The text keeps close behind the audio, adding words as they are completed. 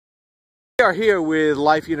We are here with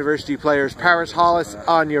Life University players Paris Hollis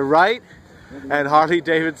on your right and Harley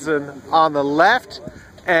Davidson on the left,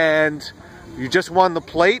 and you just won the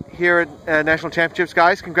plate here at National Championships,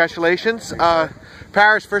 guys. Congratulations.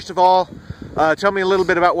 Paris, first of all, tell me a little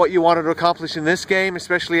bit about what you wanted to accomplish in this game,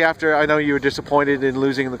 especially after I know you were disappointed in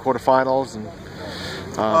losing in the quarterfinals, and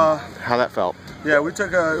how that felt. Yeah, we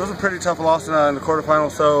took it was a pretty tough loss in the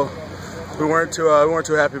quarterfinals, so we weren't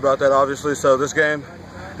too happy about that, obviously. So this game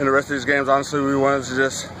and the rest of these games, honestly, we wanted to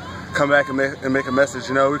just come back and make a message.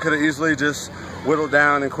 You know, we could have easily just whittled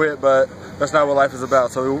down and quit, but that's not what life is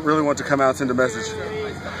about. So we really want to come out and send a message.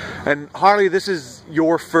 And Harley, this is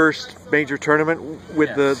your first major tournament with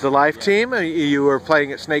Yes. the Life team. You were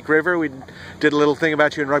playing at Snake River. We did a little thing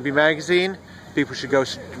about you in Rugby Magazine. People should go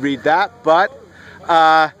read that. But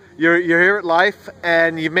you're here at Life,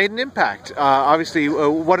 and you've made an impact. Obviously,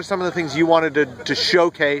 what are some of the things you wanted to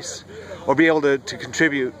showcase or be able to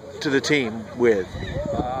contribute to the team with?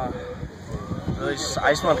 Really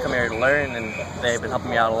I just want to come here to learn, and they've been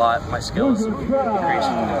helping me out a lot. My skills increasing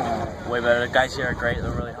way better. The guys here are great.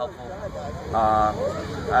 They're really helpful.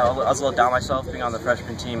 I was a little down myself being on the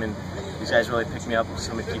freshman team, and these guys really picked me up.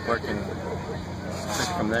 So I'm going to keep working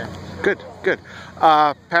from there. Good, good.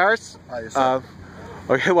 Paris?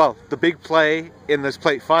 Okay, well, the big play in this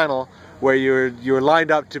plate final where you were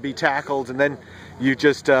lined up to be tackled, and then you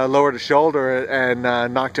just lowered a shoulder and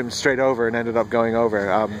knocked him straight over and ended up going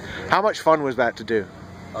over. How much fun was that to do?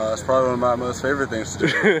 It's probably one of my most favorite things to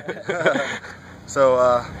do. So,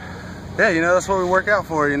 yeah, you know, that's what we work out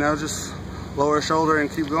for, you know, just lower a shoulder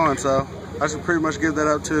and keep going. So I should pretty much give that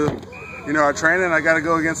up to, you know, our training. I got to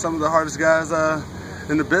go against some of the hardest guys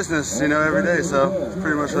in the business, you know, every day. So that's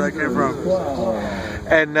pretty much where that came from.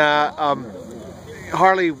 And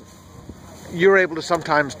Harley, you're able to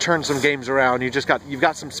sometimes turn some games around. You've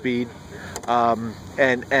got some speed,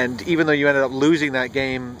 and even though you ended up losing that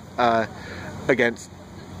game against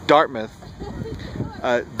Dartmouth,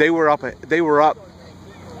 they were up,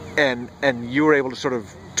 and you were able to sort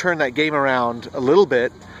of turn that game around a little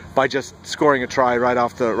bit by just scoring a try right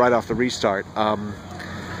off the restart.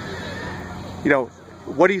 You know,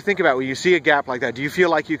 what do you think about when you see a gap like that? Do you feel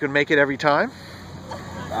like you can make it every time?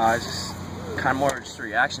 It's just kind of more just a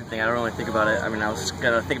reaction thing. I don't really think about it. I mean, I was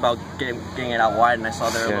gonna think about getting it out wide, and I saw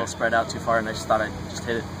they were a little spread out too far, and I just thought I'd just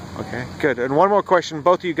hit it. Okay, good. And one more question,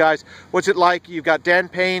 both of you guys. What's it like? You've got Dan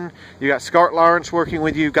Payne, you got Scott Lawrence working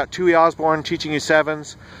with you, you've got Tui Osborne teaching you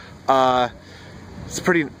sevens. It's a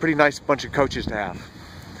pretty nice bunch of coaches to have.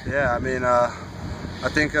 Yeah, I mean, I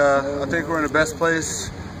think we're in the best place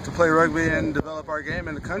to play rugby and develop our game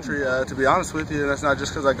in the country. To be honest with you, and that's not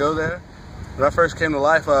just because I go there. When I first came to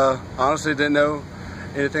Life, I honestly didn't know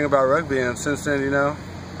anything about rugby, and since then, you know,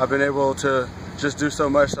 I've been able to just do so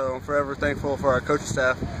much. So I'm forever thankful for our coaching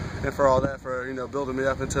staff and for all that, for, you know, building me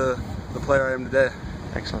up into the player I am today.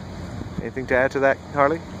 Excellent. Anything to add to that,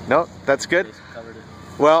 Harley? No, that's good. Covered it.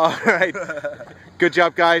 Well, all right. Good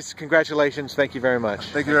job, guys. Congratulations. Thank you very much.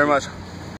 Thank you very much.